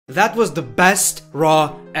That was the best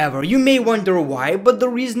Raw ever. You may wonder why, but the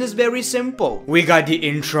reason is very simple. We got the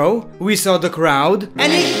intro, we saw the crowd,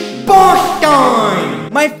 and it's boss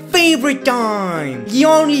time! My favorite time! The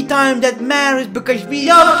only time that matters because we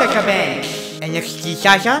love Sasha Banks! NXT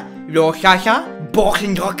Sasha, Raw Sasha,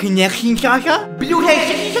 Boxing Raw Connection Sasha, Blue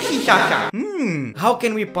Hair Sasha. How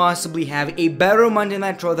can we possibly have a better Monday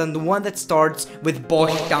Night Raw than the one that starts with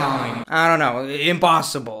boss time? I don't know,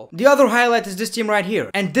 impossible. The other highlight is this team right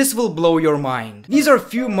here, and this will blow your mind. These are a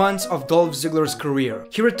few months of Dolph Ziggler's career.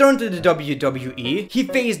 He returned to the WWE, he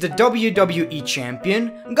faced the WWE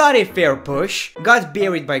champion, got a fair push, got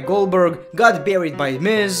buried by Goldberg, got buried by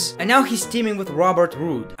Miz, and now he's teaming with Robert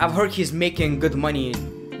Roode. I've heard he's making good money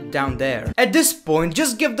down there. At this point,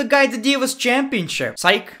 just give the guy the Divas Championship.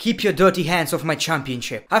 Psych, keep your dirty hands off my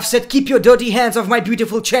championship. I've said keep your dirty hands off my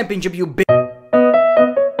beautiful championship, you bitch.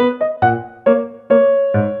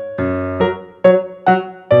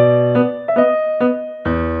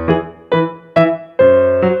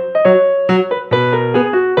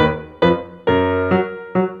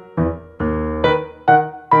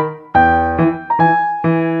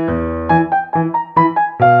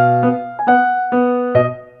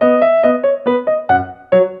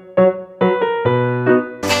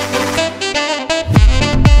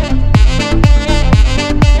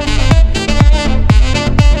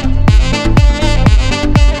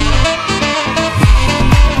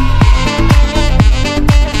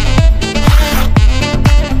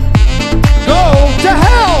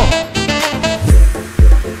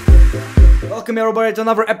 Welcome everybody to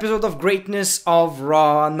another episode of Greatness of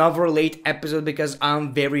Raw, another late episode because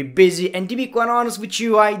I'm very busy, and to be quite honest with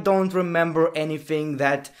you, I don't remember anything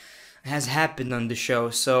that has happened on the show,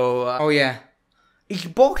 so oh yeah. It's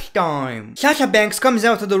box time! Sasha Banks comes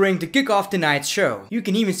out to the ring to kick off tonight's show. You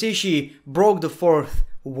can even say she broke the fourth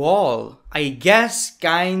wall. I guess,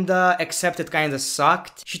 kinda, except it kinda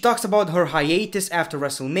sucked. She talks about her hiatus after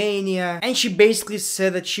WrestleMania, and she basically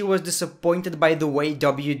said that she was disappointed by the way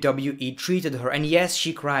WWE treated her, and yes,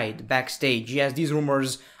 she cried backstage. Yes, these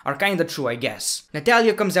rumors are kinda true, I guess.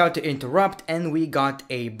 Natalya comes out to interrupt, and we got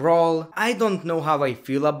a brawl. I don't know how I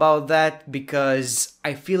feel about that, because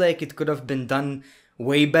I feel like it could have been done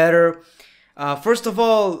way better. First of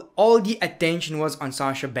all the attention was on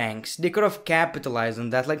Sasha Banks. They could have capitalized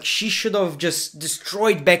on that, like she should have just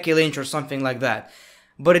destroyed Becky Lynch or something like that.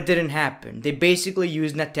 But it didn't happen. They basically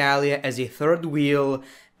used Natalya as a third wheel,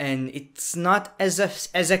 and it's not as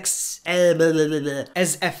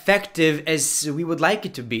effective as we would like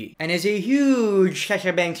it to be. And as a huge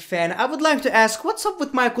Sasha Banks fan, I would like to ask, what's up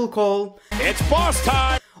with Michael Cole? It's boss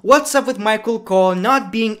time! What's up with Michael Cole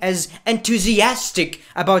not being as enthusiastic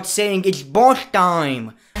about saying it's boss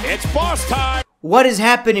time? It's boss time! What is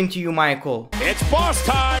happening to you, Michael? It's boss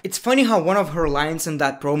time! It's funny how one of her lines in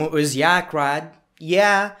that promo is, yeah, I cried.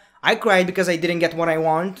 Yeah, I cried because I didn't get what I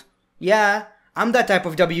want. Yeah, I'm that type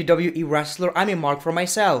of WWE wrestler. I'm a mark for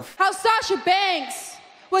myself. How Sasha Banks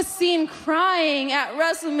was seen crying at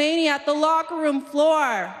WrestleMania at the locker room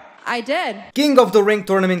floor. I did. King of the Ring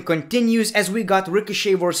tournament continues as we got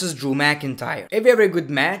Ricochet versus Drew McIntyre. A very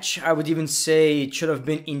good match. I would even say it should have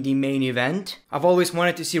been in the main event. I've always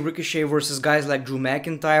wanted to see Ricochet versus guys like Drew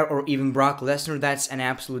McIntyre or even Brock Lesnar. That's an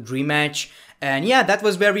absolute dream match. And yeah, that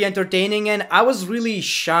was very entertaining, and I was really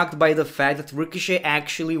shocked by the fact that Ricochet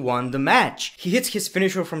actually won the match. He hits his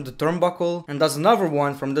finisher from the turnbuckle and does another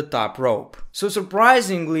one from the top rope. So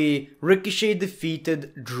surprisingly, Ricochet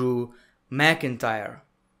defeated Drew McIntyre.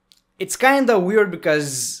 It's kinda weird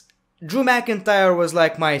because Drew McIntyre was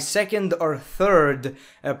like my second or third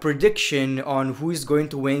prediction on who is going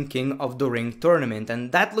to win King of the Ring tournament,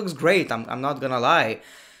 and that looks great, I'm not gonna lie.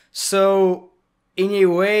 So in a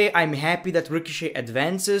way, I'm happy that Ricochet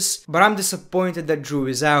advances, but I'm disappointed that Drew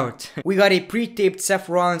is out. We got a pre-taped Seth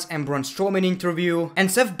Rollins and Braun Strowman interview,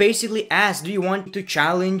 and Seth basically asked, do you want to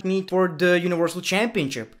challenge me for the Universal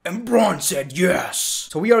Championship? And Braun said yes!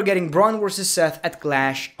 So we are getting Braun versus Seth at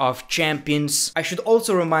Clash of Champions. I should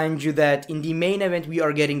also remind you that in the main event, we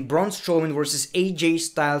are getting Braun Strowman versus AJ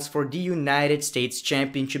Styles for the United States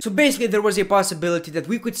Championship. So basically, there was a possibility that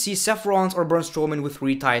we could see Seth Rollins or Braun Strowman with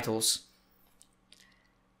 3 titles.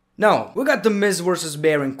 No, we got The Miz versus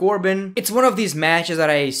Baron Corbin. It's one of these matches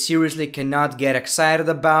that I seriously cannot get excited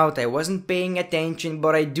about. I wasn't paying attention,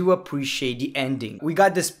 but I do appreciate the ending. We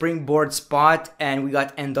got the springboard spot and we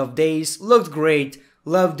got End of Days. Looked great,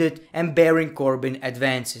 loved it, and Baron Corbin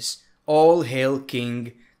advances. All hail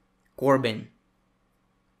King Corbin.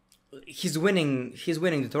 He's winning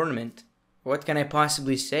the tournament. What can I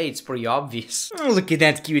possibly say? It's pretty obvious. Oh, look at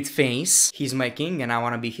that cute face. He's my king and I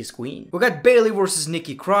wanna be his queen. We got Bayley versus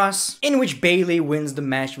Nikki Cross, in which Bayley wins the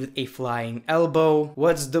match with a flying elbow.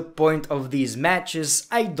 What's the point of these matches?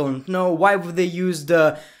 I don't know. Why would they use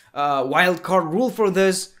the wild card rule for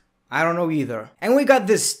this? I don't know either. And we got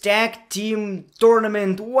this tag team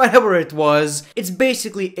tournament, whatever it was. It's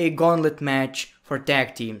basically a gauntlet match for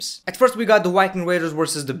tag teams. At first we got the Viking Raiders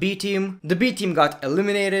versus the B team. The B team got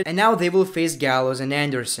eliminated and now they will face Gallows and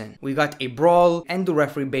Anderson. We got a brawl and the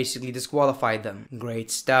referee basically disqualified them.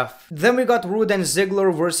 Great stuff. Then we got Rude and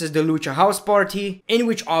Ziggler versus the Lucha House Party, in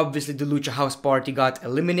which obviously the Lucha House Party got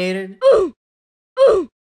eliminated.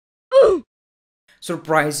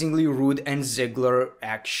 Surprisingly, Rude and Ziggler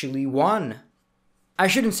actually won. I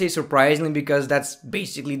shouldn't say surprisingly because that's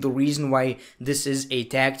basically the reason why this is a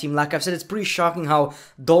tag team. Like I've said, it's pretty shocking how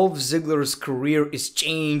Dolph Ziggler's career is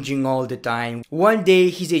changing all the time. One day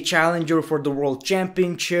he's a challenger for the World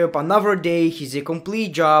Championship, another day he's a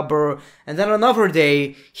complete jobber, and then another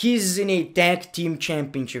day he's in a tag team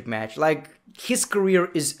championship match. Like, his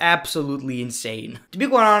career is absolutely insane. To be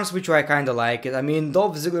quite honest with you, I kinda like it. I mean,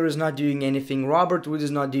 Dolph Ziggler is not doing anything, Robert Roode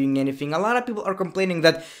is not doing anything. A lot of people are complaining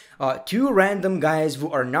that two random guys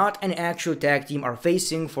who are not an actual tag team are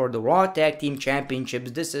facing for the Raw Tag Team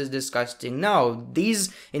Championships. This is disgusting. No,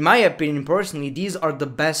 these, in my opinion personally, these are the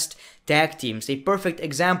best tag teams. A perfect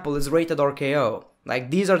example is Rated RKO.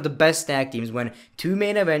 Like, these are the best tag teams when two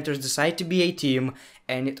main eventers decide to be a team,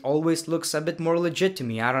 and it always looks a bit more legit to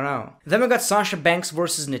me, I don't know. Then we got Sasha Banks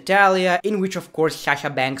versus Natalya, in which of course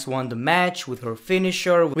Sasha Banks won the match with her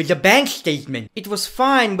finisher, with the bank statement. It was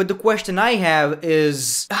fine, but the question I have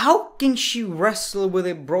is, how can she wrestle with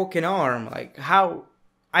a broken arm? Like, how?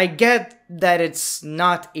 I get that it's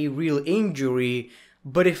not a real injury,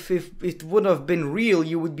 but if it would have been real,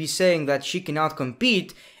 you would be saying that she cannot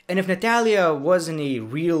compete. And if Natalya was in a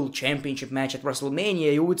real championship match at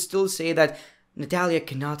WrestleMania, you would still say that Natalya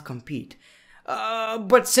cannot compete.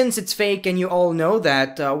 But since it's fake and you all know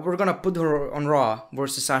that, we're gonna put her on Raw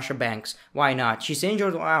versus Sasha Banks. Why not? She's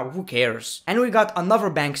injured, wow, who cares? And we got another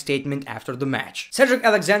bank statement after the match. Cedric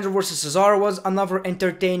Alexander versus Cesaro was another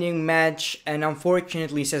entertaining match, and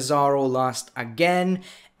unfortunately Cesaro lost again.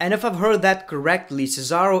 And if I've heard that correctly,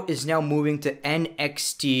 Cesaro is now moving to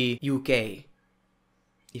NXT UK.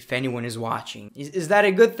 If anyone is watching. Is that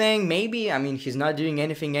a good thing? Maybe. I mean, he's not doing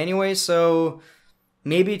anything anyway, so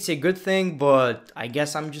maybe it's a good thing, but I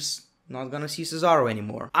guess I'm just not gonna see Cesaro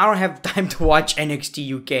anymore. I don't have time to watch NXT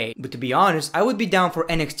UK, but to be honest, I would be down for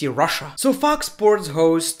NXT Russia. So Fox Sports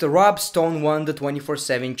host Rob Stone won the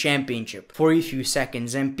 24/7 championship for a few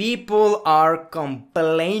seconds, and people are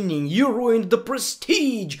complaining, you ruined the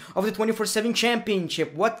prestige of the 24/7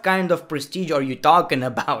 championship. What kind of prestige are you talking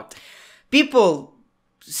about? People,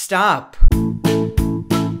 stop.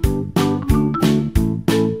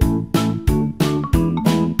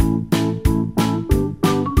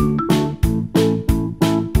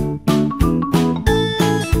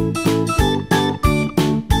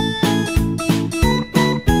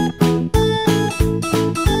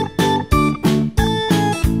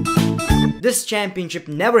 This championship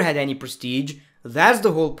never had any prestige. That's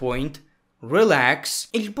the whole point. Relax,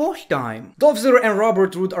 it's boss time. Dolph Ziggler and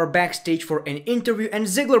Robert Roode are backstage for an interview, and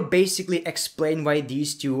Ziggler basically explained why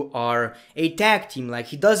these two are a tag team. Like,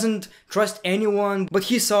 he doesn't trust anyone, but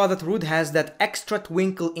he saw that Roode has that extra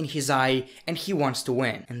twinkle in his eye and he wants to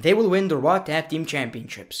win. And they will win the Raw Tag Team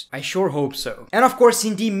Championships. I sure hope so. And of course,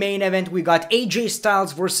 in the main event, we got AJ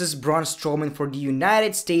Styles versus Braun Strowman for the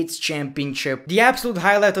United States Championship. The absolute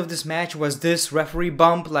highlight of this match was this referee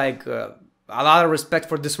bump, like, a lot of respect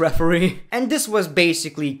for this referee. And this was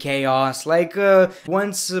basically chaos. Like,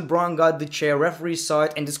 once Braun got the chair, referee saw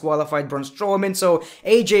it and disqualified Braun Strowman. So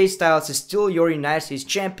AJ Styles is still your United States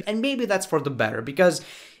champion. And maybe that's for the better, because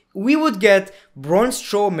we would get Braun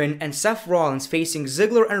Strowman and Seth Rollins facing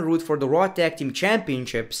Ziggler and Roode for the Raw Tag Team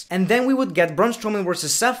Championships. And then we would get Braun Strowman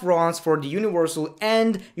versus Seth Rollins for the Universal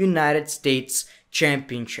and United States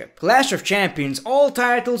Championship. Clash of Champions, all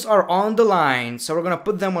titles are on the line, so we're gonna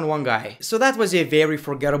put them on one guy. So that was a very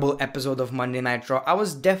forgettable episode of Monday Night Raw. I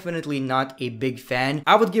was definitely not a big fan.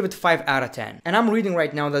 I would give it 5 out of 10. And I'm reading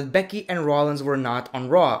right now that Becky and Rollins were not on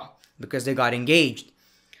Raw because they got engaged.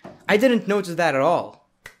 I didn't notice that at all.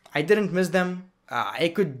 I didn't miss them.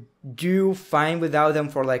 I could do fine without them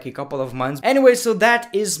for like a couple of months. Anyway, so that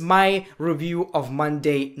is my review of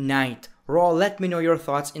Monday Night Raw. Let me know your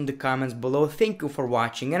thoughts in the comments below. Thank you for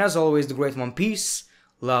watching, and as always, the great one, peace,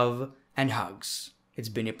 love, and hugs. It's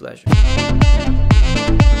been a pleasure.